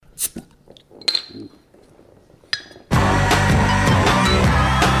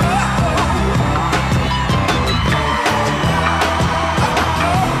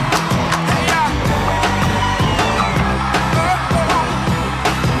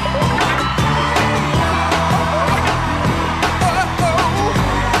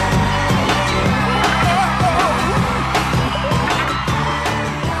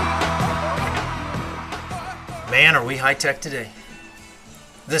high tech today.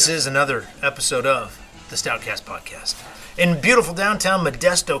 This is another episode of the Stoutcast Podcast. In beautiful downtown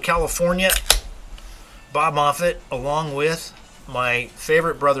Modesto, California, Bob Moffitt, along with my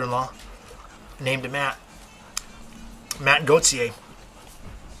favorite brother-in-law, named Matt Gauthier.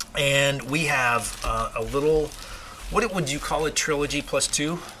 And we have a little, what would you call it, trilogy plus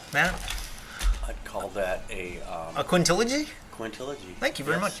two, Matt? I'd call that a quintilogy? Quintilogy. Thank you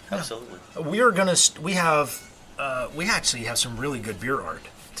very much. Absolutely. We actually have some really good beer art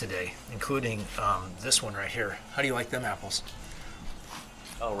today, including this one right here. How do you like them apples?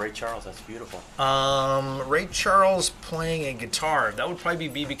 Oh, Ray Charles, that's beautiful. Ray Charles playing a guitar. That would probably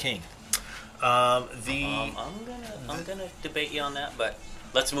be B.B. King. I'm gonna debate you on that, but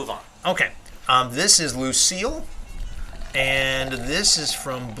let's move on. Okay. This is Lucille, and this is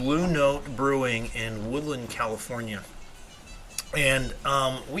from Blue Note Brewing in Woodland, California. And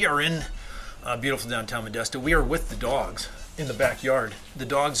we are in beautiful downtown Modesto. We are with the dogs in the backyard. The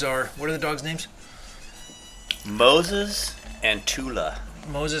dogs are, what are the dogs' names? Moses and Tula.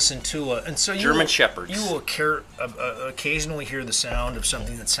 Moses and Tula. And so German Shepherds. You will occasionally hear the sound of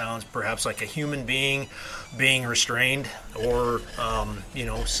something that sounds perhaps like a human being restrained or,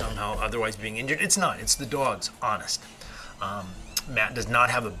 somehow otherwise being injured. It's not. It's the dogs, honest. Matt does not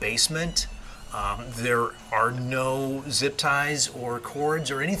have a basement. There are no zip ties or cords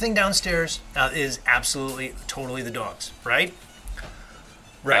or anything downstairs. It is absolutely, totally the dogs, right?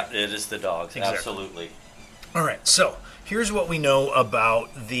 Right. It is the dogs, exactly. Absolutely. All right, so here's what we know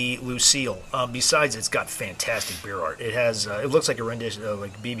about the Lucille. Besides, it's got fantastic beer art. It has, it looks like a rendition of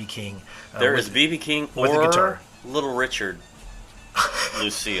like B.B. King. There is B.B. King with or a guitar. Little Richard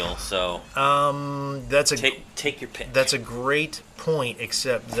Lucille. So take your pick. That's a great point,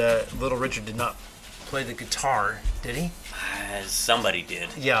 except that Little Richard did not play the guitar, did he? Somebody did.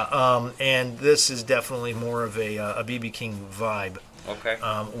 Yeah, and this is definitely more of a B.B. King vibe. Okay.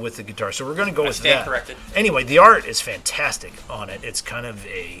 With the guitar. So we're going to go with that. Stand corrected. Anyway, the art is fantastic on it. It's kind of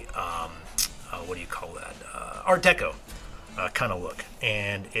a, what do you call that? Art Deco kind of look.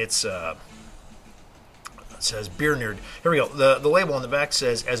 And it says Beer Nerd. Here we go. The label on the back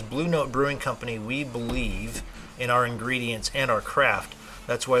says, as Blue Note Brewing Company, we believe in our ingredients and our craft.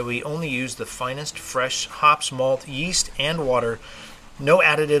 That's why we only use the finest fresh hops, malt, yeast, and water. No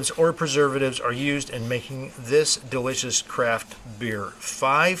additives or preservatives are used in making this delicious craft beer.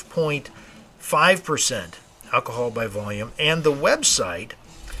 5.5% alcohol by volume. And the website,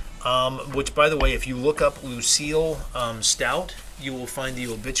 which, by the way, if you look up Lucille Stout, you will find the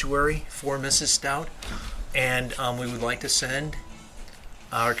obituary for Mrs. Stout. And we would like to send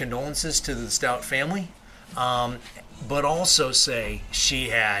our condolences to the Stout family, but also say she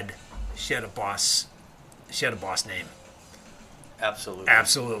had a boss name.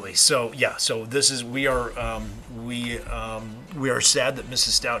 Absolutely. So yeah. So this is we are sad that Mrs.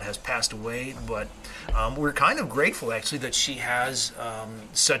 Stout has passed away, but we're kind of grateful actually that she has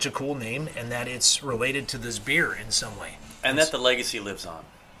such a cool name and that it's related to this beer in some way. And that the legacy lives on.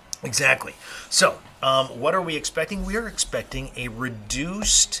 Exactly. So what are we expecting? We are expecting a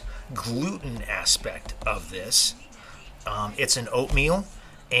reduced gluten aspect of this. It's an oatmeal.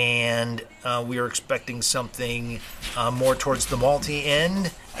 And we are expecting something more towards the malty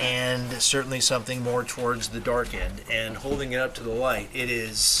end and certainly something more towards the dark end. And holding it up to the light, it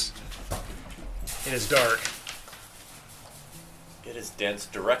is dark. It is dense.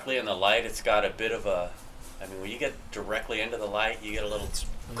 Directly in the light, it's got a bit of a... when you get directly into the light, you get a little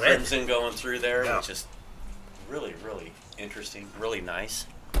crimson going through there, which is really, really interesting, really nice.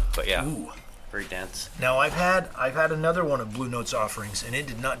 But yeah. Ooh. Very dense. Now I've had another one of Blue Note's offerings, and it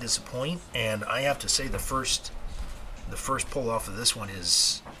did not disappoint. And I have to say the first pull off of this one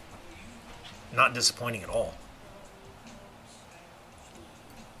is not disappointing at all.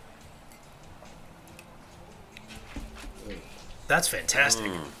 That's fantastic.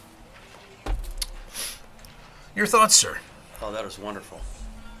 Your thoughts, sir? Oh, that was wonderful.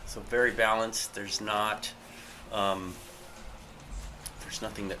 So very balanced. There's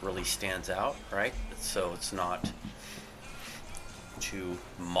nothing that really stands out, right? So it's not too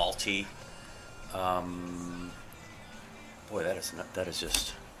malty. Boy, that is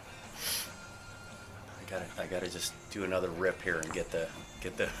just. I gotta just do another rip here and get the.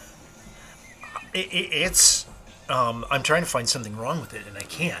 It's. I'm trying to find something wrong with it, and I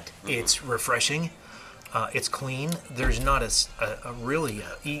can't. Mm-hmm. It's refreshing. It's clean. There's not a really.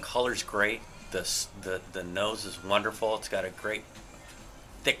 Color's great. The nose is wonderful. It's got a great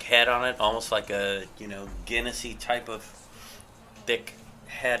thick head on it, almost like a Guinness-y type of thick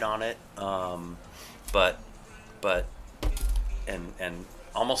head on it. But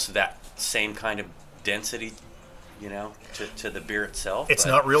almost that same kind of density you know, to the beer itself. It's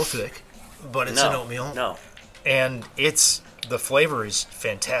but not real thick, but it's an oatmeal. No. And the flavor is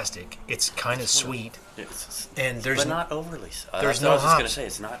fantastic. It's kind of sweet. And but not overly. There's that's no what I was just gonna hops. say.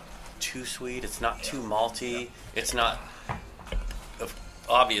 It's not too sweet. It's not too malty. It's not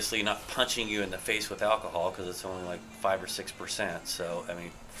obviously not punching you in the face with alcohol because it's only like 5 or 6%. So I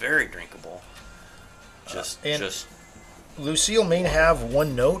mean, very drinkable. Just Lucille may have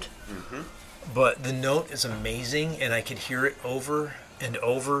one note, but the note is amazing, and I could hear it over and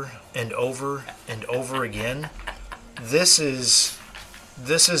over and over and over again. This is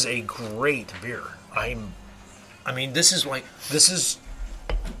a great beer. This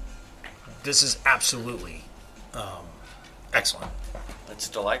is absolutely excellent. It's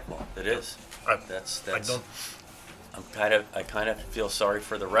delightful. It is. I kind of feel sorry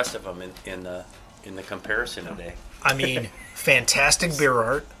for the rest of them in the comparison today. I mean, fantastic beer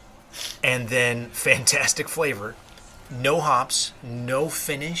art, and then fantastic flavor. No hops, no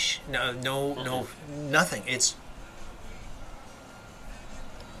finish, no, nothing.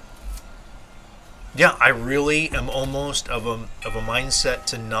 Yeah, I really am almost of a mindset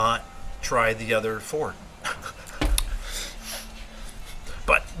to not try the other four.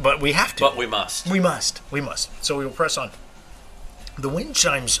 But we have to. But we must. We must. So we will press on. The wind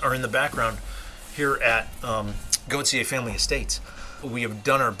chimes are in the background here at Gauthier Family Estates. We have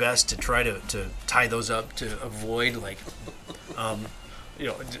done our best to try to tie those up to avoid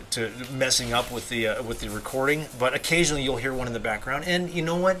to messing up with the recording. But occasionally you'll hear one in the background, and you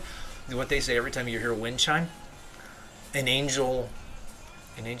know what? What they say every time you hear a wind chime, an angel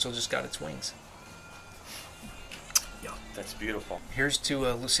just got its wings. Yeah, that's beautiful. Here's to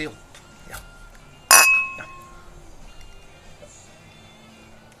Lucille. Yeah.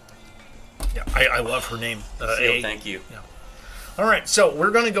 Yeah, I love her name. Lucille, thank you. Yeah. All right, so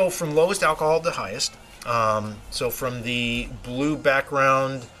we're going to go from lowest alcohol to highest. So from the blue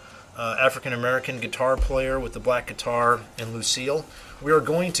background African American guitar player with the black guitar and Lucille, we are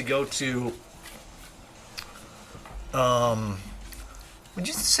going to go to. Would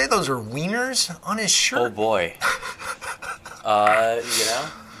you say those are wieners on his shirt? Oh boy.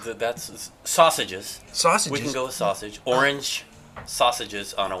 That's sausages. Sausages. We can go with sausage. Orange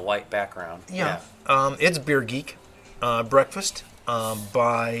sausages on a white background. Yeah. It's Beer Geek Breakfast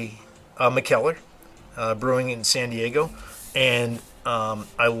by McKellar Brewing in San Diego. And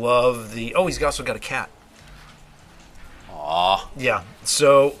I love he's also got a cat. Aww. Yeah.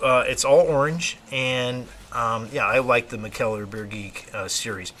 So it's all orange, and I like the McKellar Beer Geek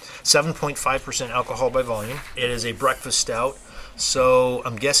series. 7.5% alcohol by volume. It is a breakfast stout, so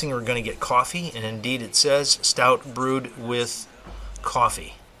I'm guessing we're going to get coffee, and indeed it says stout brewed with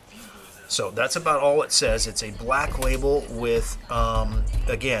coffee. So that's about all it says. It's a black label with,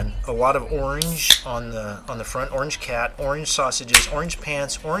 again, a lot of orange on the front. Orange cat, orange sausages, orange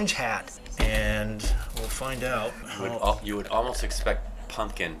pants, orange hat, and we'll find out. You would almost expect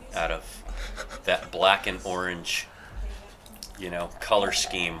pumpkin out of that black and orange, color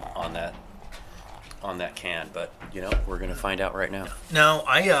scheme on that can. But we're gonna find out right now. Now,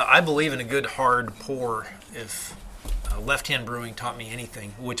 I believe in a good hard pour. If Left Hand Brewing taught me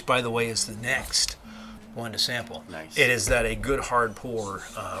anything, which by the way is the next one to sample. Nice. It is that a good hard pour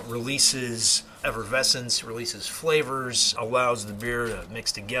releases effervescence, releases flavors, allows the beer to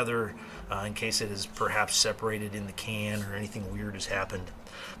mix together in case it is perhaps separated in the can or anything weird has happened.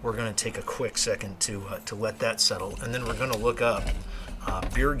 We're going to take a quick second to let that settle, and then we're going to look up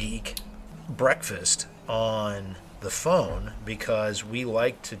Beer Geek Breakfast on the phone, because we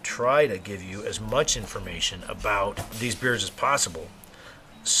like to try to give you as much information about these beers as possible.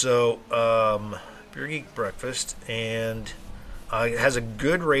 So, Beer Geek Breakfast, and it has a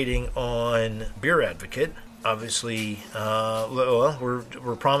good rating on Beer Advocate. Obviously,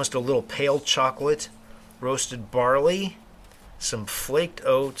 we're promised a little pale chocolate, roasted barley, some flaked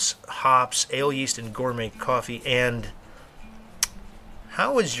oats, hops, ale yeast, and gourmet coffee. And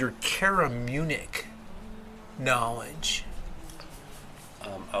how is your Cara Munich knowledge?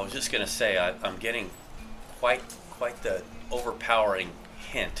 I was just gonna say I'm getting quite the overpowering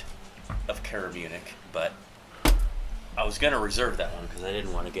hint of Cara Munich, but I was gonna reserve that one because I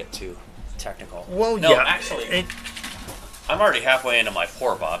didn't want to get too technical. Well, no, yeah, actually, I'm already halfway into my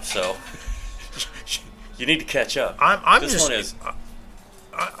pour, Bob. So you need to catch up. I'm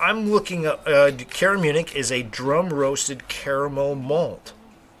looking up. Cara Munich is a drum roasted caramel malt.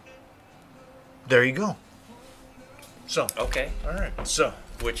 There you go. So okay, all right. So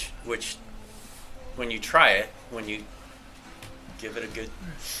which when you try it, when you give it a good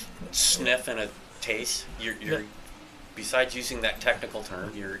sniff and a taste, you're besides using that technical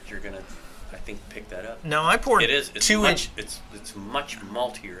term, you're gonna I think pick that up. Now I poured It is. It's 2 much. inch. It's much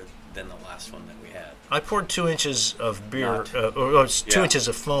maltier than the last one that we had. I poured 2 inches of beer, Not. or it's 2 Yeah. inches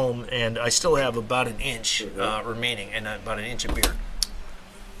of foam, and I still have about an inch remaining, and about an inch of beer.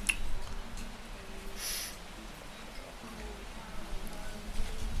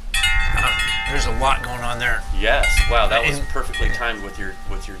 There's a lot going on there. Yes. Wow, that was And- perfectly timed with your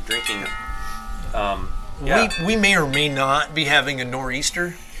drinking. Yeah. We may or may not be having a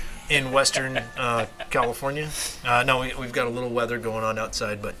nor'easter in Western California. No, we've got a little weather going on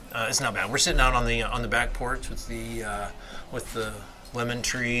outside, but it's not bad. We're sitting out on the back porch with the lemon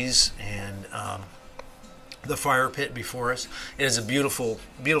trees and the fire pit before us. It is a beautiful,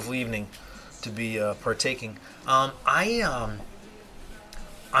 beautiful evening to be partaking. I'm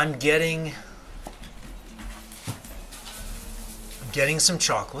getting some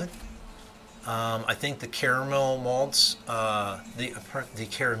chocolate. I think the caramel malts, the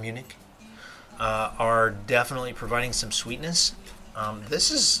Caramunic, are definitely providing some sweetness.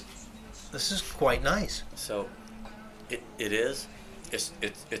 This is quite nice. So, it is.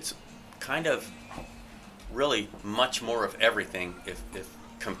 It's kind of really much more of everything if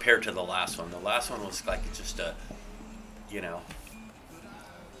compared to the last one. The last one was like just a,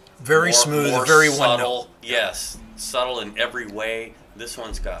 Very more, smooth, more very subtle. one note. Yes, subtle in every way. This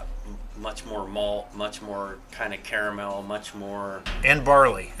one's got much more malt, much more kind of caramel, much more. And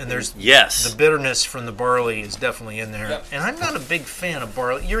barley, and there's Yes. the bitterness from the barley is definitely in there. Yep. And I'm not a big fan of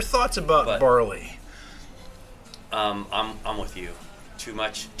barley. Your thoughts about But- barley? I'm with you. Too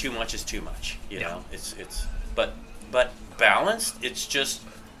much is too much. You Yeah. know, it's but balanced. It's just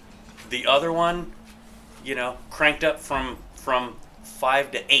the other one, cranked up from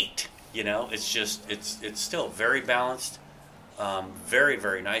 5 to 8. It's just it's still very balanced, very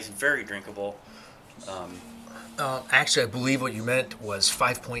very nice, very drinkable. Actually, I believe what you meant was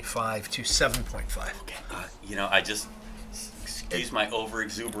 5.5 to 7.5. I just excuse my over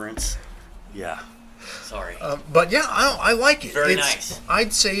exuberance. Yeah, sorry. But yeah, I like it. Very It's- nice.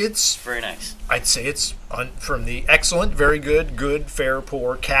 I'd say it's Very nice. from the excellent, very good, good, fair,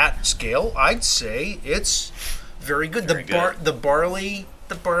 poor, cat scale. I'd say it's very good. Very good. The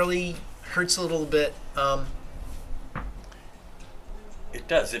barley hurts a little bit. It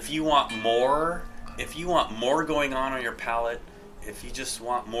does. If you want more going on your palate, if you just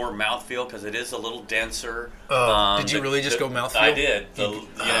want more mouthfeel, because it is a little denser. Did you really just go mouthfeel? I did.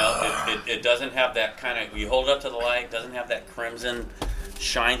 It doesn't have that kind of. You hold it up to the light. Doesn't have that crimson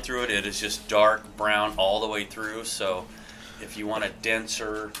shine through it. It is just dark brown all the way through. So, if you want a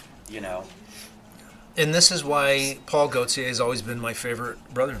denser, And this is why Paul Gauthier has always been my favorite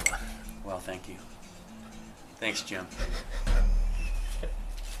brother-in-law. well, thank you. Thanks, Jim.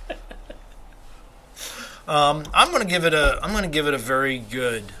 I'm going to give it a very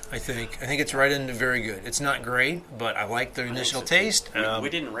good. I think it's right into very good. It's not great, but I like the initial taste. We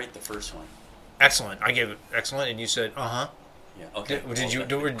didn't rate the first one. Excellent. I gave it excellent, and you said, Yeah. Okay.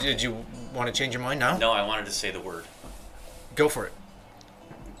 Did you want to change your mind now? No, I wanted to say the word. Go for it.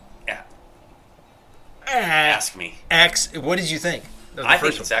 Yeah. Ask me. What did you think of the I think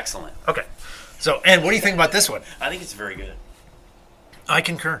first it's one? excellent. Okay. So, and what do you think about this one? I think it's very good. I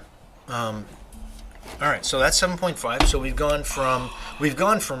concur. All right, so that's 7.5. So we've gone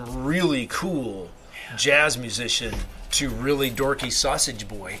from really cool jazz musician to really dorky sausage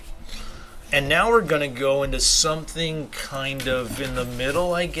boy, and now we're gonna go into something kind of in the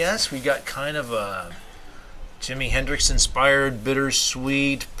middle, I guess. We got kind of a Jimi Hendrix inspired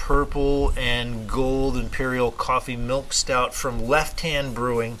bittersweet purple and gold imperial coffee milk stout from Left Hand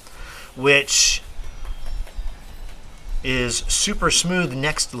Brewing, which is super smooth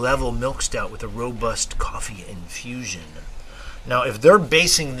next level milk stout with a robust coffee infusion. Now, if they're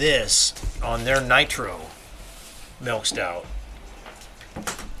basing this on their nitro milk stout,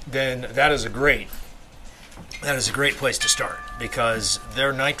 then that is a great place to start, because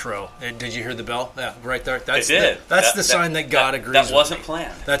their nitro. Did you hear the bell? Yeah, right there. That's It did. That's the sign that God agrees with That wasn't me.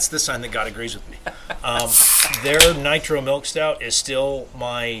 planned. That's the sign that God agrees with me. Their nitro milk stout is still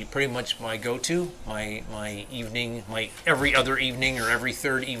pretty much my go-to, my evening, my every other evening or every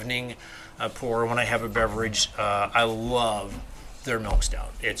third evening pour when I have a beverage. I love their milk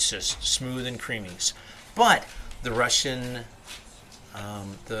stout. It's just smooth and creamy. But the Russian,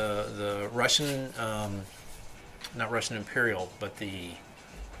 the Russian, not Russian Imperial, but the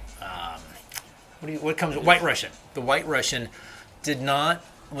White Russian. The White Russian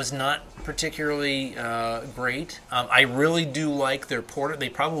was not particularly great. I really do like their porter. They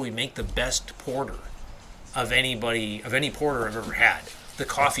probably make the best porter of any porter I've ever had. The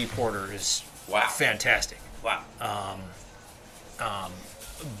coffee porter is Wow. fantastic. Wow.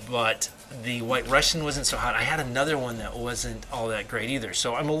 but the White Russian wasn't so hot. I had another one that wasn't all that great either.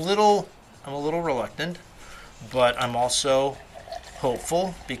 So I'm a little reluctant, but I'm also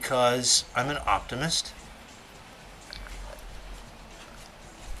hopeful because I'm an optimist.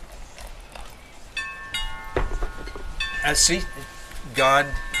 See, God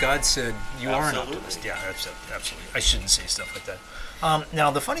said you are an Absolutely. optimist. Yeah, absolutely. I shouldn't say stuff like that.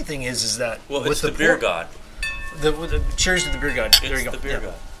 Now the funny thing is that Well, with it's the beer pour- god. cheers to the beer god. There It's you go. the beer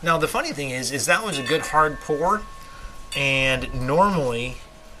god. Now the funny thing is that was a good hard pour, and normally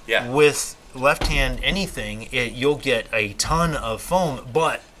Yeah. with left hand anything, you'll get a ton of foam,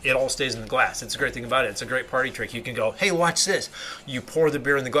 but it all stays in the glass. It's a great thing about it. It's a great party trick. You can go, hey, watch this. You pour the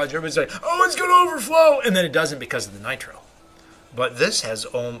beer in the glass. Everybody's like, oh, it's going to overflow. And then it doesn't because of the nitro. But this has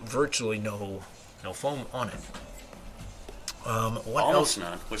virtually no foam on it. What Almost else?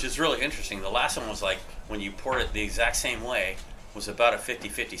 none, which is really interesting. The last one was like, when you poured it the exact same way, was about a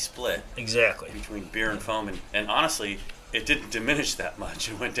 50-50 split Exactly. between beer and foam. And honestly, it didn't diminish that much.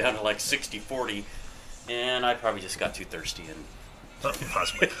 It went down to like 60-40, and I probably just got too thirsty and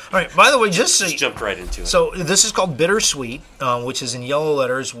Possibly. All right. By the way, just jumped right into it. so this is called Bittersweet, which is in yellow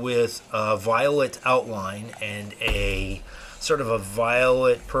letters with a violet outline and a sort of a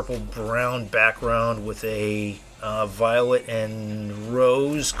violet, purple, brown background with a violet and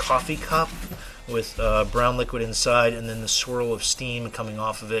rose coffee cup with brown liquid inside, and then the swirl of steam coming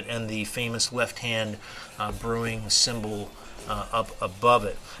off of it, and the famous left-hand brewing symbol up above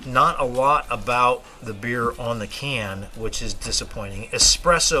it. Not a lot about the beer on the can, which is disappointing.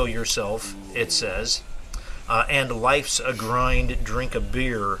 Espresso yourself, it says, and life's a grind, drink a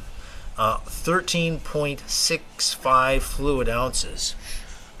beer. 13.65 fluid ounces,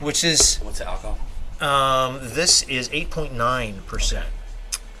 which is What's the alcohol? this is 8.9%.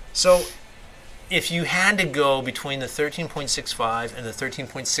 So if you had to go between the 13.65 and the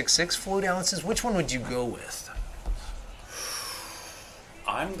 13.66 fluid ounces, which one would you go with?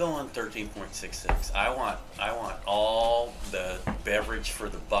 I'm going 13.66. I want all the beverage for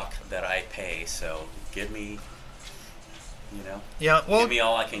the buck that I pay. So give me, Yeah, well, give me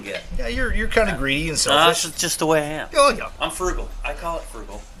all I can get. yeah, you're kind of greedy and That's selfish. just the way I am. Oh, yeah. I'm frugal. I call it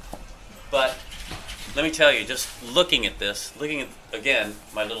frugal. But let me tell you, just looking at this, looking at again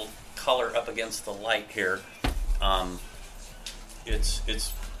my little color up against the light here,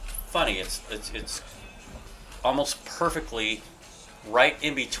 it's funny. It's almost perfectly right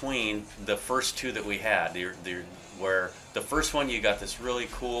in between the first two that we had. Where the first one you got this really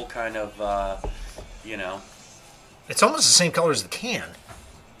cool kind of, It's almost the same color as the can.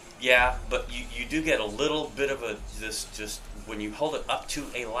 yeah, but you do get a little bit of this just when you hold it up to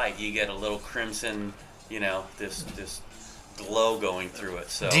a light, you get a little crimson, this glow going through it.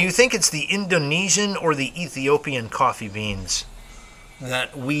 So Do you think it's the Indonesian or the Ethiopian coffee beans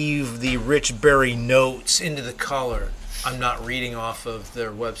that weave the rich berry notes into the color? I'm not reading off of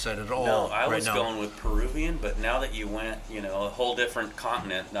their website at all. No, I right was now. going with Peruvian, but now that you went, a whole different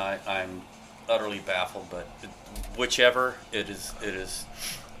continent, I'm utterly baffled. But whichever, it is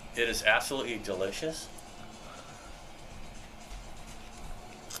absolutely delicious.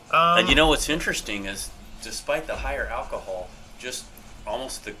 And you know what's interesting is, despite the higher alcohol, just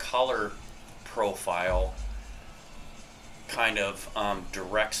almost the color profile kind of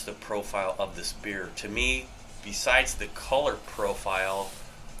directs the profile of this beer. To me, besides the color profile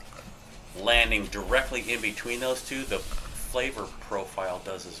landing directly in between those two, the flavor profile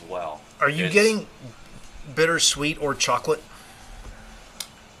does as well. Are you getting bittersweet or chocolate?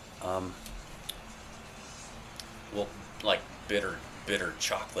 Well, like bitter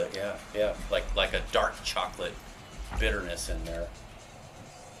chocolate, yeah, like a dark chocolate bitterness in there.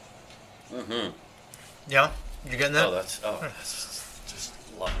 Mm-hmm. Yeah, you're getting that. That's just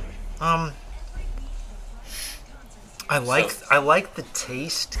lovely. I like the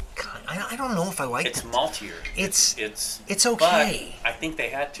taste. I don't know if I like It's it. maltier. It's It's okay. But I think they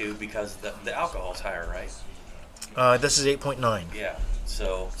had to because the alcohol's higher, right? This is 8.9. Yeah.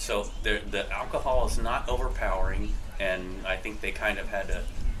 So the alcohol is not overpowering, and I think they kind of had to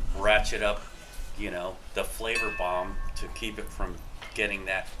ratchet up, the flavor bomb to keep it from getting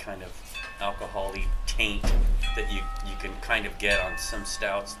that kind of alcohol-y taint that you can kind of get on some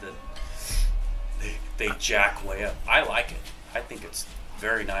stouts that they jack way up. I like it. I think it's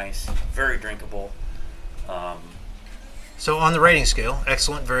very nice, very drinkable. So on the rating scale,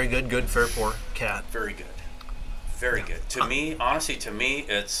 excellent, very good, good, fair, poor, cat. Very good. Very good. To me, honestly,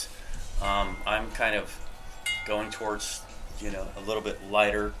 it's, I'm kind of going towards, a little bit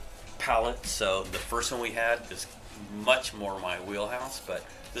lighter palate. So the first one we had is much more my wheelhouse, but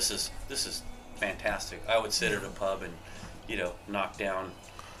this is fantastic. I would sit at a pub and, knock down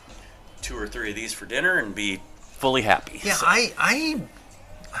 2 or 3 of these for dinner and be fully happy. Yeah, So, I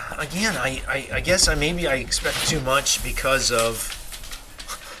guess maybe I expect too much because of.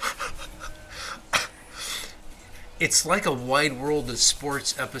 It's like a Wide World of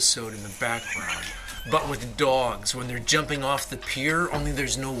Sports episode in the background, but with dogs when they're jumping off the pier. Only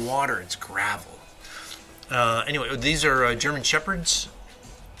there's no water; it's gravel. Anyway, these are German Shepherds.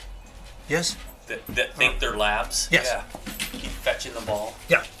 Yes. that think they're labs. Yes. Yeah. Keep fetching the ball.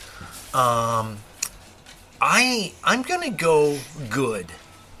 Yeah. I'm gonna go good.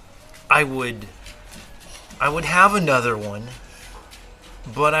 I would have another one,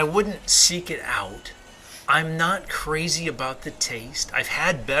 but I wouldn't seek it out. I'm not crazy about the taste. I've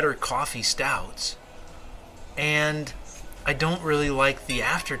had better coffee stouts, and I don't really like the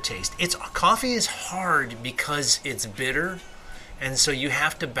aftertaste. Coffee is hard because it's bitter, and so you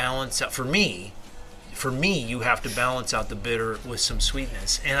have to balance out. For me, you have to balance out the bitter with some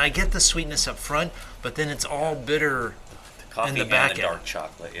sweetness, and I get the sweetness up front, but then it's all bitter Coffee in the and back the end. dark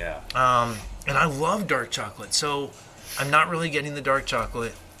chocolate, yeah. And I love dark chocolate, so I'm not really getting the dark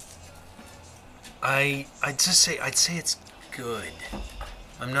chocolate. I'd say it's good.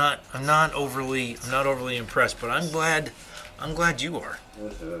 I'm not overly impressed, but I'm glad you are.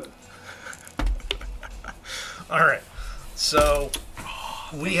 All right, so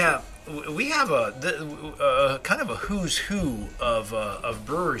we have a kind of a who's who of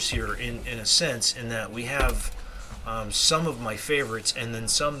brewers here in a sense, in that we have some of my favorites and then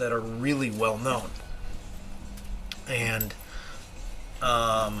some that are really well known. And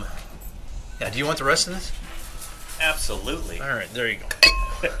yeah, do you want the rest of this? Absolutely. All right, there you go.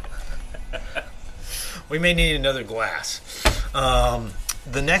 We may need another glass.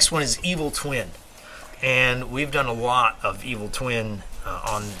 The next one is Evil Twin, and we've done a lot of Evil Twin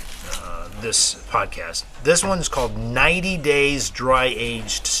on this podcast. This one's called 90 Days Dry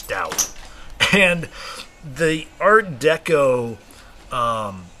Aged Stout, and the Art Deco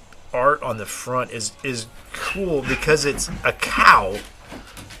art on the front is cool because it's a cow,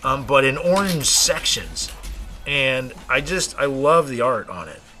 but in orange sections, and I love the art on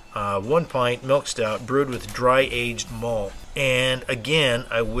it. 1 pint milk stout brewed with dry aged malt, and again,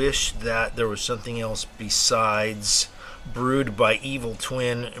 I wish that there was something else besides brewed by Evil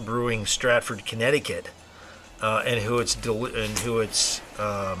Twin Brewing, Stratford, Connecticut, and who it's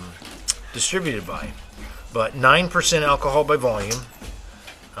distributed by. But 9% alcohol by volume.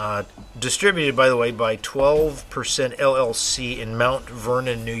 Distributed, by the way, by 12% LLC in Mount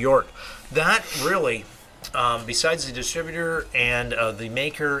Vernon, New York. That really, besides the distributor and the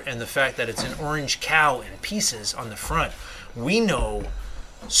maker and the fact that it's an orange cow in pieces on the front, we know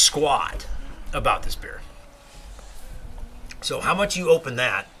squat about this beer. So how about you open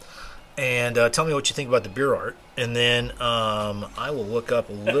that and tell me what you think about the beer art, and then I will look up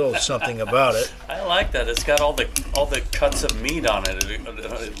a little something about it. I like that. It's got all the cuts of meat on it.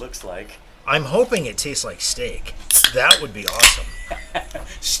 It looks like I'm hoping it tastes like steak. That would be awesome.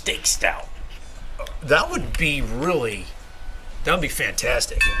 steak stout. That would be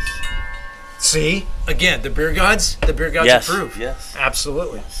fantastic. See, again, the beer gods Yes, approve. yes.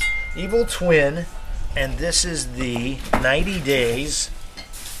 Absolutely. Evil Twin, and this is the 90 Days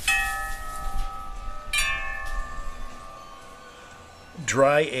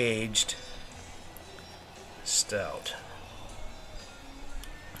Dry Aged Stout.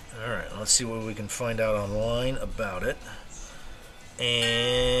 Alright, let's see what we can find out online about it.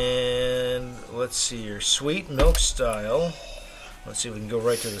 And let's see here. Sweet milk style. Let's see if we can go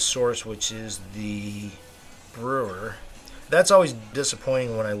right to the source, which is the brewer. That's always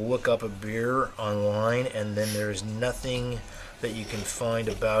disappointing when I look up a beer online and then there's nothing that you can find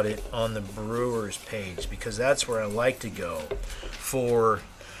about it on the brewer's page, because that's where I like to go for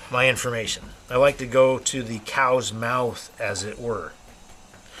my information. I like to go to the cow's mouth, as it were.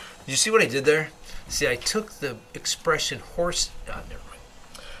 Did you see what I did there? See, I took the expression horse... never mind.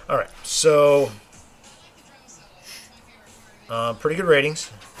 All right, so... pretty good ratings.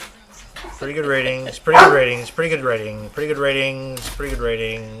 Pretty good ratings. Pretty good ratings. Pretty good ratings. Pretty good ratings. Pretty good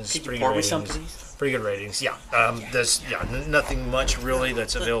ratings. Could you Pretty pour good me some, ratings. please? Pretty good ratings. Yeah. There's nothing much really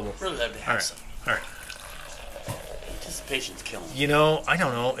that's available. Really love to All have right. some. All right. Anticipation's killing me. You know, I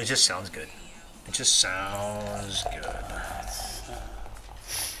don't know. It just sounds good. It just sounds good. All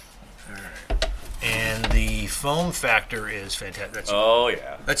right. And the foam factor is fantastic. That's you. Oh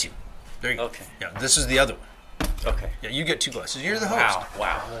yeah. That's you. There you go. Okay. Yeah. This is the other one. Okay. Yeah. You get 2 glasses. You're the host.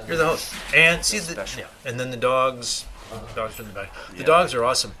 Wow. You're the host. And see the Special. yeah. And then the dogs. Dogs from the back. The Yeah. dogs are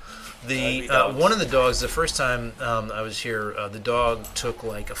awesome. Ugly dogs. One of the dogs. The first time I was here, the dog took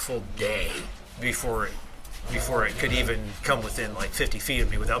like a full day before before it could even come within like 50 feet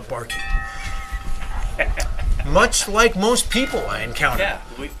of me without barking. Much like most people I encounter. Yeah,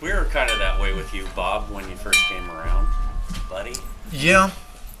 we were kind of that way with you, Bob, when you first came around, buddy. Yeah.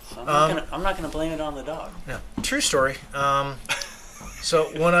 So I'm not gonna blame it on the dog. Yeah. True story.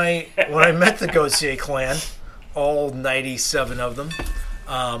 So when I met the Gautier clan, all 97 of them,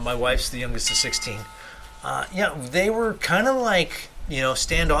 my wife's the youngest of 16. Yeah, they were kind of like,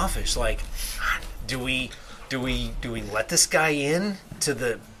 standoffish. Like, do we let this guy in to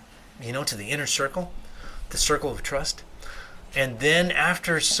the, to the inner circle, the circle of trust? And then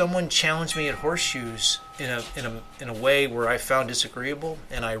after someone challenged me at Horseshoes in a way where I found disagreeable,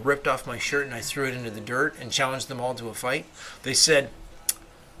 and I ripped off my shirt and I threw it into the dirt and challenged them all to a fight, they said,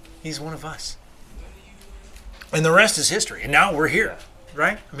 he's one of us. And the rest is history. And now we're here,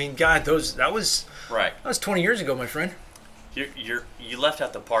 right? I mean, God, that was 20 years ago, my friend. You left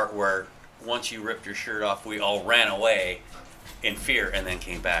out the part where once you ripped your shirt off, we all ran away in fear and then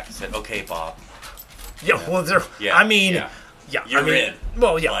came back and said, "Okay, Bob." Yeah, well, You're in.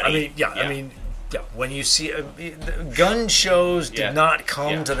 Well, yeah, buddy. I mean, when you see gun shows did not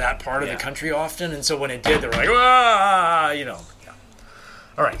come to that part of the country often, and so when it did, they were like, ah, Yeah.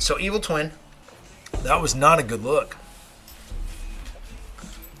 All right, so Evil Twin, that was not a good look.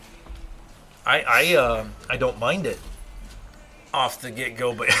 I don't mind it off the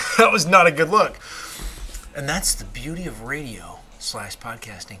get-go, but that was not a good look. And that's the beauty of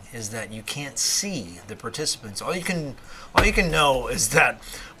radio/podcasting, is that you can't see the participants. All you can know is that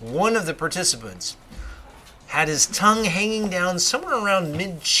one of the participants had his tongue hanging down somewhere around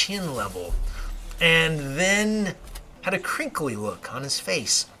mid-chin level, and then had a crinkly look on his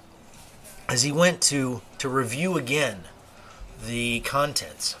face as he went to review again the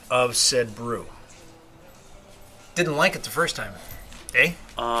contents of said brew. Didn't like it the first time, eh?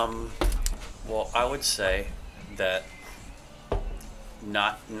 Well, I would say that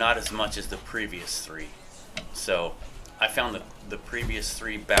not as much as the previous three. So I found the previous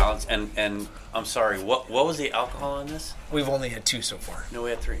three balanced, and I'm sorry, what was the alcohol in this? We've only had 2 so far. No,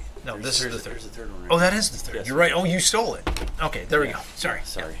 we had 3. No, this is the third. There's the third one. Right? Oh, that is the third. Yes. You're right. Oh, you stole it. Okay, there we go. Sorry.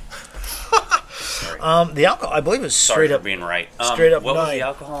 Sorry. The alcohol, I believe, is Sorry straight for up. being right. Straight up what 9. was the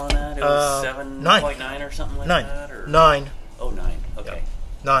alcohol in that? It was 7.9 or something like 9. that? Or? 9. Oh, 9. Okay.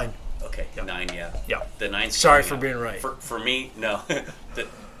 9. Okay. 9. Yeah. Yeah. The 9's. Sorry coming for out. being right. For me, no.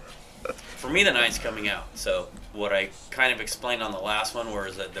 For me, the 9's coming out. So what I kind of explained on the last one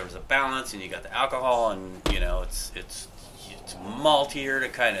was that there was a balance, and you got the alcohol, and it's maltier to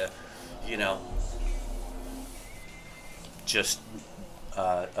kind of, just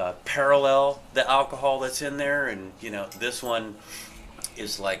parallel the alcohol that's in there, and this one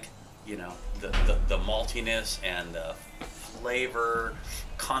is like the maltiness and the flavor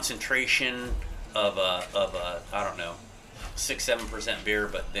concentration of a I don't know 6-7% beer,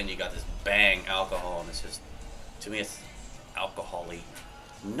 but then you got this bang alcohol, and it's just, to me, it's alcohol-y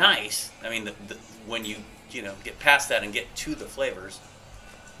nice. I mean, when you get past that and get to the flavors,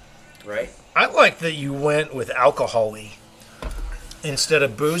 right? I like that you went with alcohol-y instead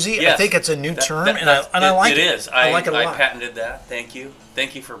of boozy. Yes. I think it's a new term, and I like it. It is. I like it a lot. I patented that. Thank you.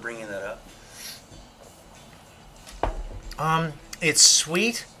 Thank you for bringing that up. It's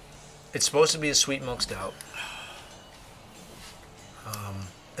sweet. It's supposed to be a sweet milk stout.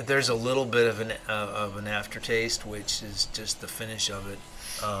 There's a little bit of an aftertaste, which is just the finish of it.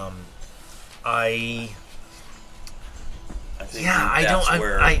 I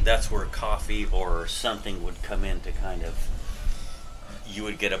think that's where coffee or something would come in to kind of, you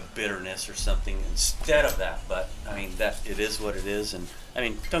would get a bitterness or something instead of that. But I mean, that it is what it is, and I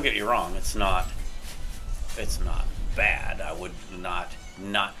mean, don't get me wrong, it's not bad. I would not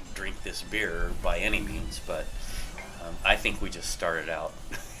drink this beer by any means, but I think we just started out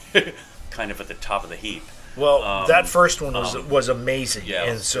kind of at the top of the heap. Well, that first one was amazing, yeah,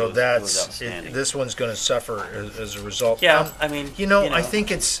 and so it was outstanding. This one's going to suffer as a result. Yeah, I mean, I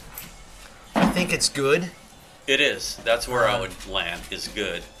think it's good. It is. That's where I would land. Is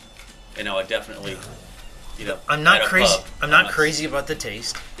good. I definitely. I'm not crazy. I'm not crazy about the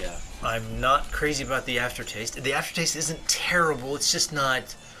taste. Yeah. I'm not crazy about the aftertaste. The aftertaste isn't terrible. It's just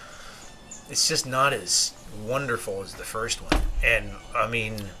not as wonderful as the first one. And I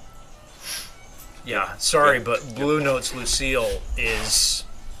mean, yeah, sorry, but Blue Notes Lucille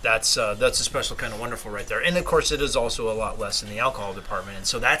that's a special kind of wonderful right there. And of course, it is also a lot less in the alcohol department. And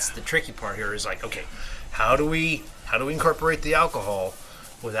so that's the tricky part here. Is like, okay, how do we incorporate the alcohol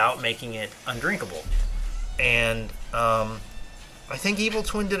without making it undrinkable? And I think Evil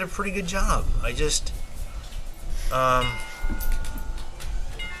Twin did a pretty good job. I just look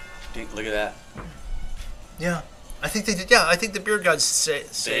at that. Yeah. I think they did. Yeah, I think the beer gods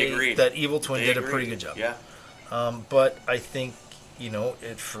say agreed. that Evil Twin They did a agreed. pretty good job. Yeah. But I think,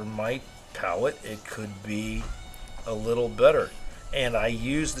 for my palate, it could be a little better. And I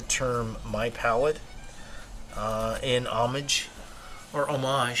use the term my palate in homage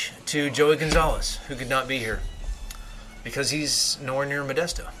to Joey Gonzalez, who could not be here because he's nowhere near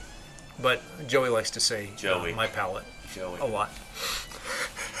Modesto. But Joey likes to say Joey. my palate Joey. a lot.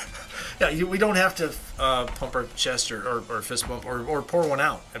 Yeah, we don't have to pump our chest or fist bump or pour one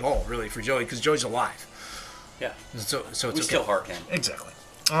out at all, really, for Joey, because Joey's alive. Yeah. So it's We okay. still heart him. Exactly.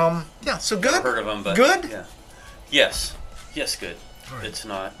 Yeah, so good. Never heard of him, but good? Yeah. Yes. Yes, good. Right. It's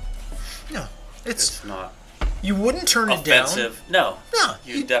not. Yeah. It's not You wouldn't turn it offensive. No. down. No.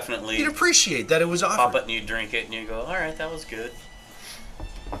 You definitely You'd appreciate that it was offered. pop it and you drink it and you go, all right, that was good.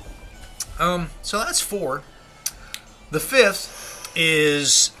 So that's 4. The 5th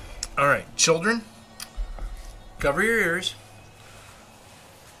is, all right, children, cover your ears.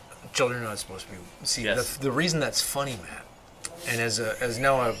 Children are not supposed to be. See, Yes. the reason that's funny, Matt, and as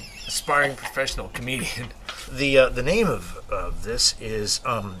now an aspiring professional comedian, the name of this is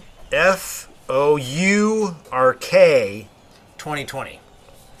FOURK 2020.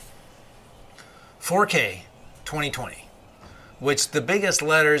 4K 2020. Which the biggest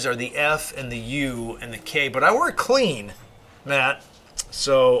letters are the F and the U and the K, but I work clean, Matt.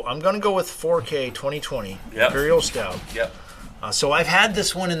 So I'm going to go with 4K 2020 Yep. Imperial Stout. Yep. So I've had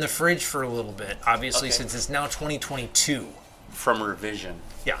this one in the fridge for a little bit, obviously, Okay. since it's now 2022. From Revision.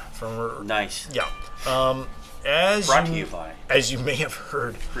 Yeah, from Nice. yeah. As Brought to you by as you may have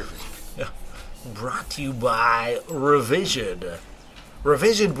heard, Revision. brought to you by Revision.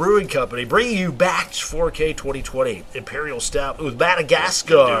 Revision Brewing Company, bringing you Batch 4K 2020 Imperial Stout with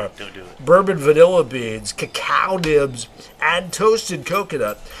Madagascar, Don't do it. bourbon vanilla beans, cacao nibs, and toasted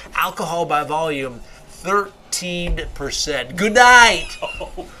coconut. Alcohol by volume, 13%. Good night. Oh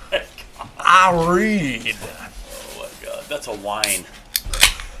my god. I read. Oh my god. That's a wine.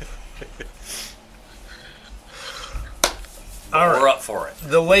 All right. We're up for it.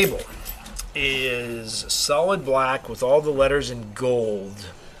 The label is solid black with all the letters in gold.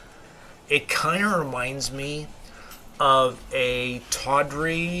 It kind of reminds me of a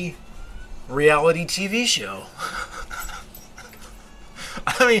tawdry reality TV show.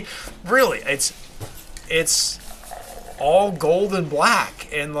 I mean, really, it's all gold and black,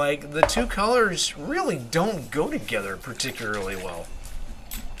 and like the two colors really don't go together particularly well.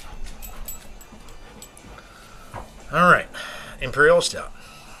 All right, Imperial Stout.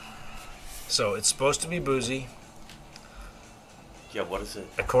 So it's supposed to be boozy, Yeah, what is it?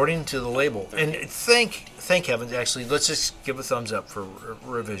 according to the label. And thank heavens, actually, let's just give a thumbs up for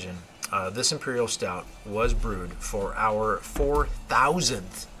Revision. This Imperial Stout was brewed for our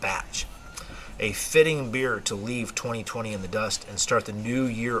 4,000th batch. A fitting beer to leave 2020 in the dust and start the new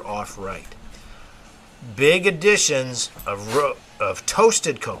year off right. Big additions of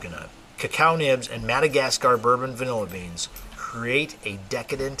toasted coconut, cacao nibs, and Madagascar bourbon vanilla beans create a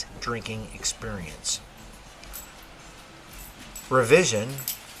decadent drinking experience. Revision,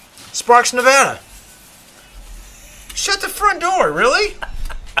 Sparks, Nevada. Shut the front door, really?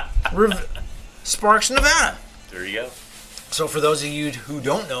 Sparks, Nevada. There you go. So for those of you who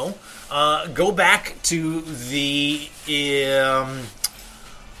don't know, go back to the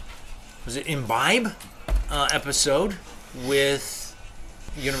was it Imbibe episode with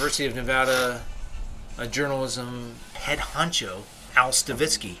University of Nevada journalism head honcho Al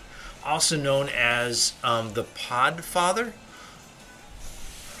Stavitsky, also known as the Podfather.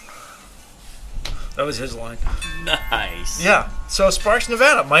 That was his line. Nice. Yeah. So Sparks,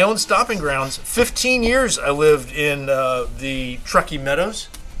 Nevada, my own stomping grounds. 15 years I lived in the Truckee Meadows.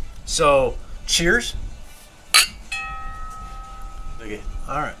 So, cheers. Look at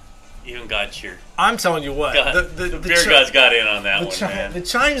All right. even God cheered. I'm telling you what. God, the beer gods got in on that one, man. The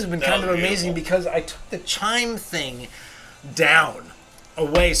chimes have been That kind of was amazing beautiful. because I took the chime thing down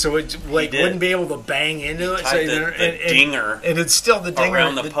away so it like did. wouldn't be able to bang into it. Tied So the dinger and it's still the dinger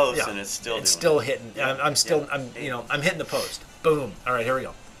around the post, and it's still it's doing still it. hitting. Yeah. I'm hitting the post. Boom. All right, here we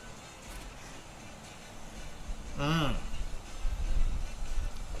go.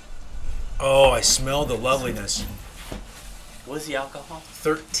 Oh, I smell the loveliness. What's the alcohol?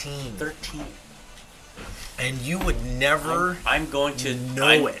 13. 13. And you would never I'm going to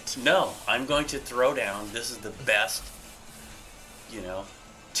know it. No, I'm going to throw down. This is the best,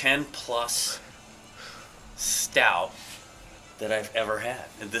 10 plus stout that I've ever had.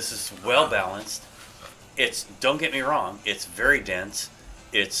 And this is well balanced. It's, don't get me wrong, it's very dense.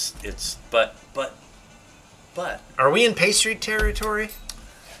 But Are we in pastry territory?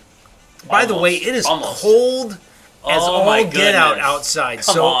 By the way, Almost. it is Almost. cold as Oh all my get out goodness. outside. Come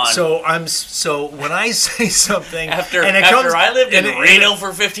so on. so when I say something After and it after comes, I lived in and it- Reno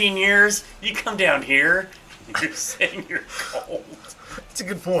for 15 years, you come down here, you're saying you're cold. It's a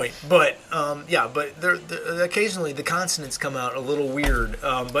good point, but yeah, but occasionally the consonants come out a little weird.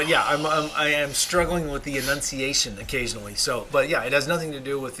 But yeah, I am struggling with the enunciation occasionally. So, but yeah, it has nothing to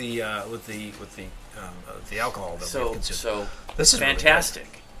do with the alcohol that we So consume. so This is really fantastic.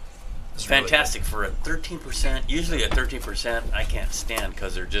 This is really Fantastic for a 13%. Usually a 13% I can't stand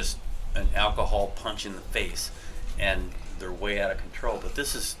because they're just an alcohol punch in the face, and they're way out of control. But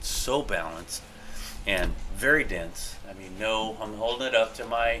this is so balanced and very dense. I mean, no, I'm holding it up to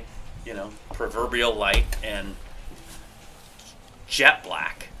my, proverbial light and jet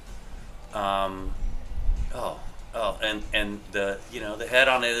black. And the the head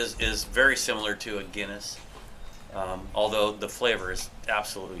on it is very similar to a Guinness. Although the flavor is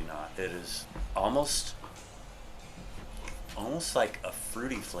absolutely not. It is almost like a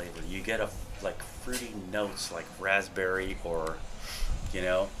fruity flavor. You get like fruity notes like raspberry or,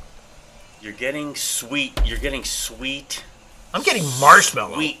 you're getting sweet. You're getting sweet. I'm getting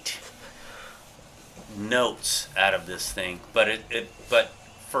marshmallow. Sweet notes out of this thing, but but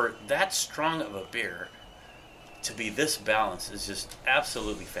for that strong of a beer to be this balanced is just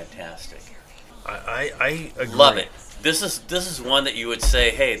absolutely fantastic. I agree. Love it. This is one that you would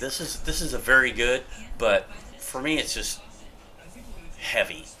say, hey, this is a very good, but for me it's just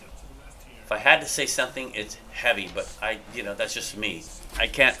heavy. If I had to say something, it's heavy, but that's just me. I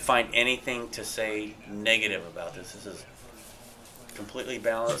can't find anything to say negative about this. This is completely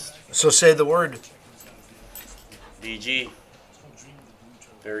balanced. So say the word. DG.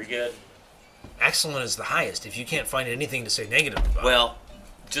 Very good. Excellent is the highest. If you can't find anything to say negative about. Well,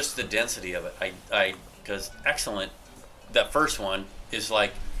 just the density of it. Because excellent, that first one is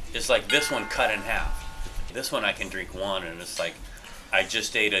like this one cut in half. This one I can drink one, and it's like I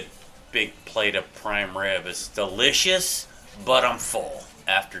just ate a big plate of prime rib. It's delicious, but I'm full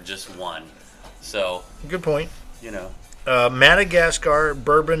after just one. So, Good point. you know, Madagascar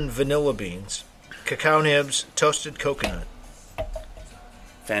bourbon vanilla beans, cacao nibs, toasted coconut.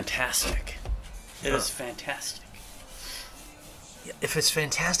 fantastic. It is fantastic. If it's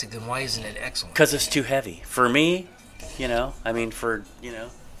fantastic, then why isn't it excellent? Because it's too heavy. For me, for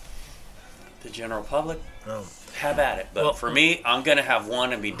the general public, Oh. have at it. But Well- for me, I'm going to have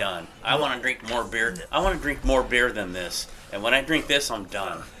one and be done. I want to drink more beer. I want to drink more beer than this. And when I drink this, I'm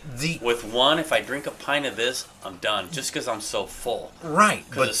done. With one, if I drink a pint of this, I'm done. Just because I'm so full. Right,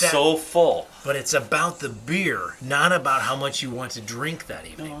 Because it's so full. but it's about the beer, not about how much you want to drink that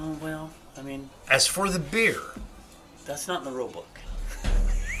evening. Oh, well, I mean, As for the beer, that's not in the rule book.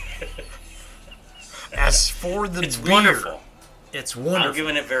 as for the It's beer, wonderful. it's I'm wonderful.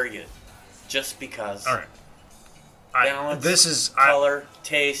 giving it very good. Just because. All right. Balance, This is color,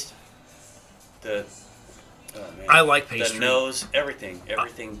 taste, the... Oh, man. I like pastry. The nose, everything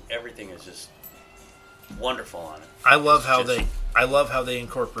is just wonderful on it. I love how just they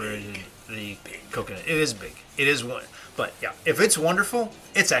incorporated the coconut. It is big. It is one. But yeah, if it's wonderful,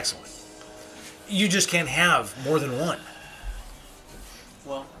 it's excellent. You just can't have more than one.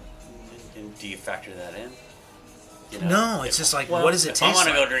 Well, and do you factor that in? No, it's just like, well, what does it if taste I want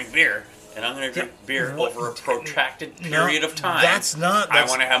to like? go drink beer, and I'm going to drink beer what- over a protracted No, period of time. that's not- I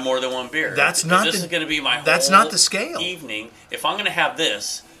want to have more than one beer. That's because not This the- is going to be my that's whole not the scale. evening. If I'm going to have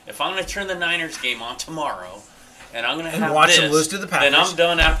this, if I'm going to turn the Niners game on tomorrow, and I'm going to have watch this, them lose to the then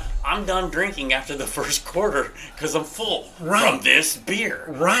Packers. I'm done drinking after the first quarter because I'm full Right. from this beer.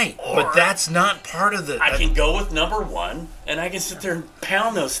 Right, Or but that's not part of the. I can go with number one, and I can sit there and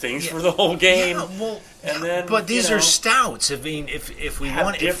pound those things for the whole game. Yeah, well, and then, but these you are know, stouts. I mean, if we have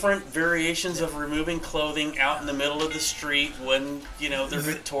want different variations of removing clothing out in the middle of the street when they're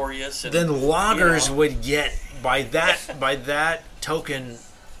victorious. And, then lagers you know, would get by that token.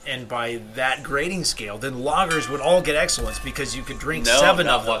 And by that grading scale, then lagers would all get excellence because you could drink No, 7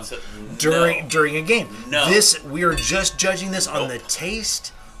 not of them whatsoever. during a game. No. We are just judging this on the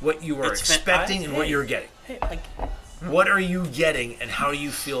taste, what you are expecting, and what you're getting. Hey, What are you getting, and how do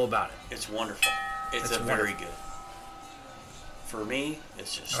you feel about it? it's wonderful. It's It's very good. For me,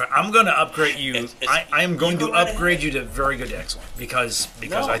 it's just. All right, I'm going to upgrade you. It's- I am going you to go right upgrade ahead. you to very good to excellent because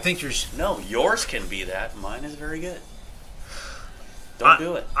No. I think you're. No, yours can be that. Mine is very good. Don't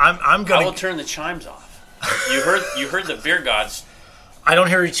do it. I'm I will going to. turn the chimes off. You heard the beer gods. I don't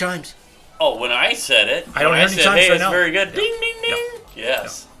hear any chimes. Oh, when I said it, I don't when hear I any said, chimes hey, right it's now. very good. Yeah. Ding, ding, ding. Yeah.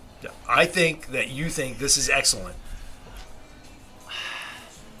 Yes. Yeah. I think that you think this is excellent.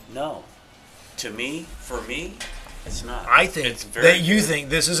 No. For me, it's not. I think it's very that you good. think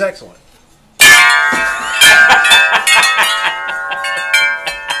this is excellent.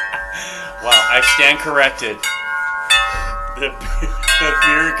 I stand corrected. The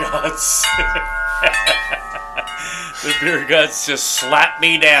beer gods. The beer gods just slapped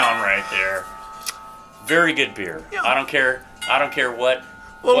me down right there. Very good beer. Yeah. I don't care what.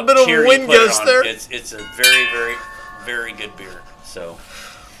 A little what bit of tier you wind put it goes on. there. It's a very, very, very good beer. So.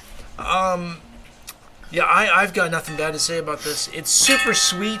 Yeah, I've got nothing bad to say about this. It's super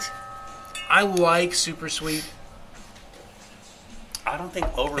sweet. I like super sweet. I don't think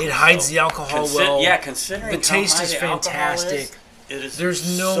overly. It hides so. the alcohol well. Yeah, considering the taste how high is the alcohol fantastic. it is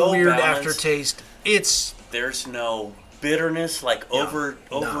There's no so weird balanced. aftertaste. There's no bitterness like over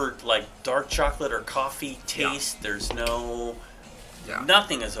No. like dark chocolate or coffee taste. There's no. Yeah.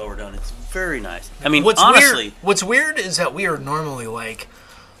 Nothing is overdone. It's very nice. I mean, What's honestly, weird is that we are normally like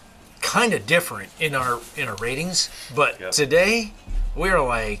kind of different in our ratings, but Yep. today we are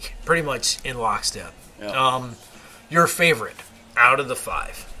like pretty much in lockstep. Yep. Your favorite out of the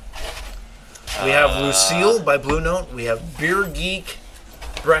 5. We have Lucille by Blue Note. We have Beer Geek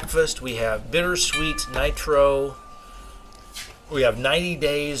Breakfast. We have Bittersweet Nitro. We have 90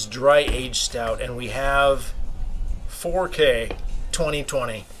 Days Dry Aged Stout, and we have 4K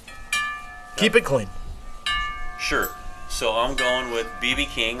 2020. Keep it clean. sure. So I'm going with BB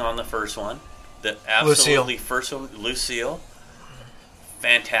King on the first one. The absolutely first one, Lucille.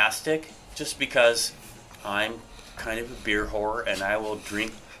 Fantastic. Just because I'm kind of a beer whore and I will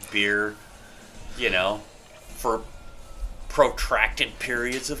drink beer, for protracted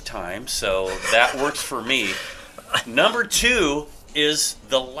periods of time. So that works for me. Number 2 is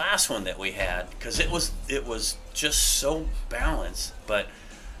the last one that we had because it was just so balanced, but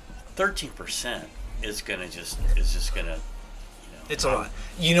 13% is just gonna. It's a lot.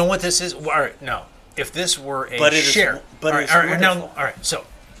 You know what this is? All right, no. If this were a But it is- share, but all it's right, now, wonderful. all right. So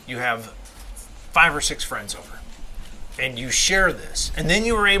you have 5 or 6 friends over, and you share this, and then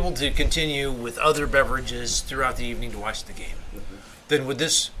you were able to continue with other beverages throughout the evening to watch the game. Then would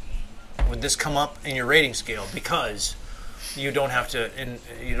this come up in your rating scale because you don't have to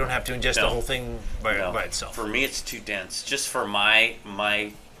ingest the No. whole thing by itself? For me, it's too dense. Just for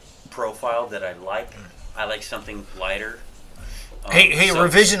my profile that I like something lighter. Hey, so-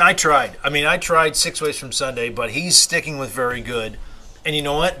 revision. I tried 6 Ways from Sunday, but he's sticking with very good. And you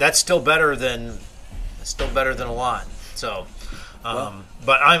know what? That's still better than a lot. So,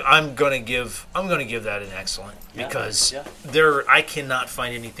 but I'm gonna give that an excellent because I cannot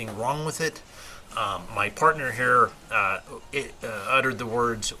find anything wrong with it. My partner here uttered the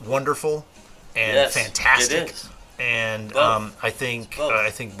words wonderful and Yes, fantastic, it is. and Both. I think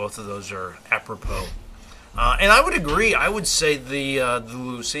Both. both of those are apropos. And I would agree. I would say the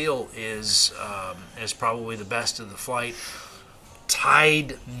Lucille is probably the best of the flight.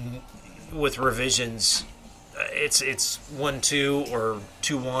 Tied with revisions, it's 1-2 or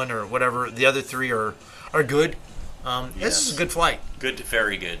 2-1 or whatever. The other 3 are good. This is a good flight, Good to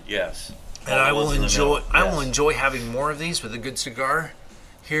very good. Yes. and I will Almost in the enjoy. middle, I yes. will enjoy having more of these with a good cigar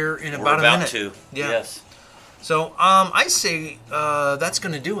here in We're about a minute. to. Yeah. Yes. So I say that's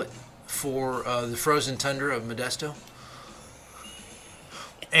going to do it for the Frozen Tundra of Modesto.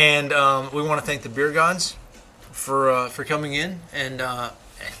 And we want to thank the Beer Gods for coming in and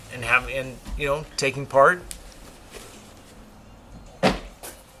taking part.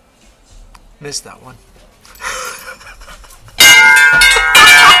 Missed that one.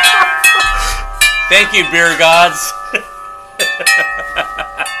 Thank you, beer gods.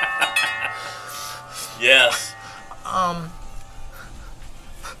 Yes.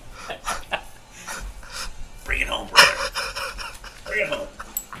 Bring it home, brother. Bring it home.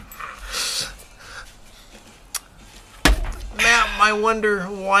 Matt might wonder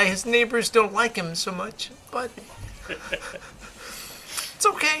why his neighbors don't like him so much, but it's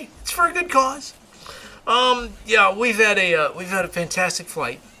okay. It's for a good cause. Yeah, we've had a fantastic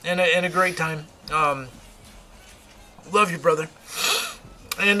flight and a great time. Love you, brother,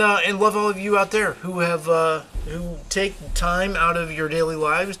 and love all of you out there who take time out of your daily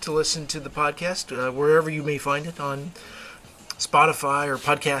lives to listen to the podcast wherever you may find it on Spotify or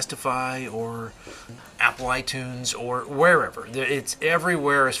Podcastify or Apple iTunes or wherever. It's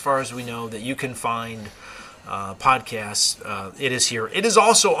everywhere as far as we know that you can find podcasts. It is here. It is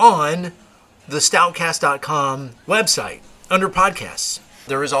also on the Stoutcast.com website under podcasts.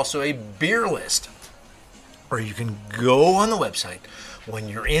 There is also a beer list where you can go on the website when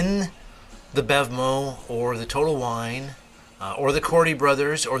you're in the Bevmo or the Total Wine or the Cordy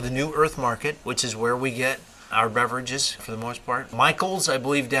Brothers or the New Earth Market, which is where we get our beverages for the most part. Michael's, I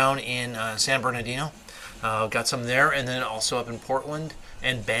believe, down in San Bernardino. Got some there, and then also up in Portland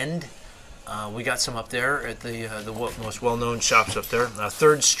and Bend. We got some up there at the most well-known shops up there.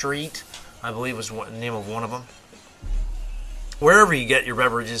 3rd Street I believe was the name of one of them. Wherever you get your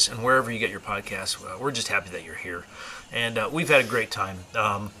beverages and wherever you get your podcasts, we're just happy that you're here. And we've had a great time.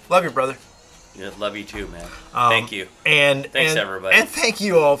 Love you, brother. Yeah, love you too, man. Thank you. And thanks, everybody. And thank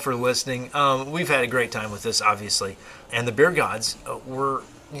you all for listening. We've had a great time with this, obviously. And the Beer Gods we're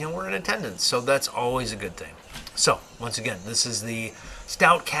in attendance, so that's always a good thing. So, once again, this is the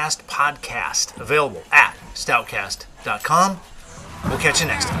Stoutcast podcast, available at stoutcast.com. We'll catch you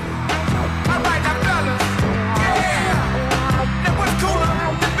next time.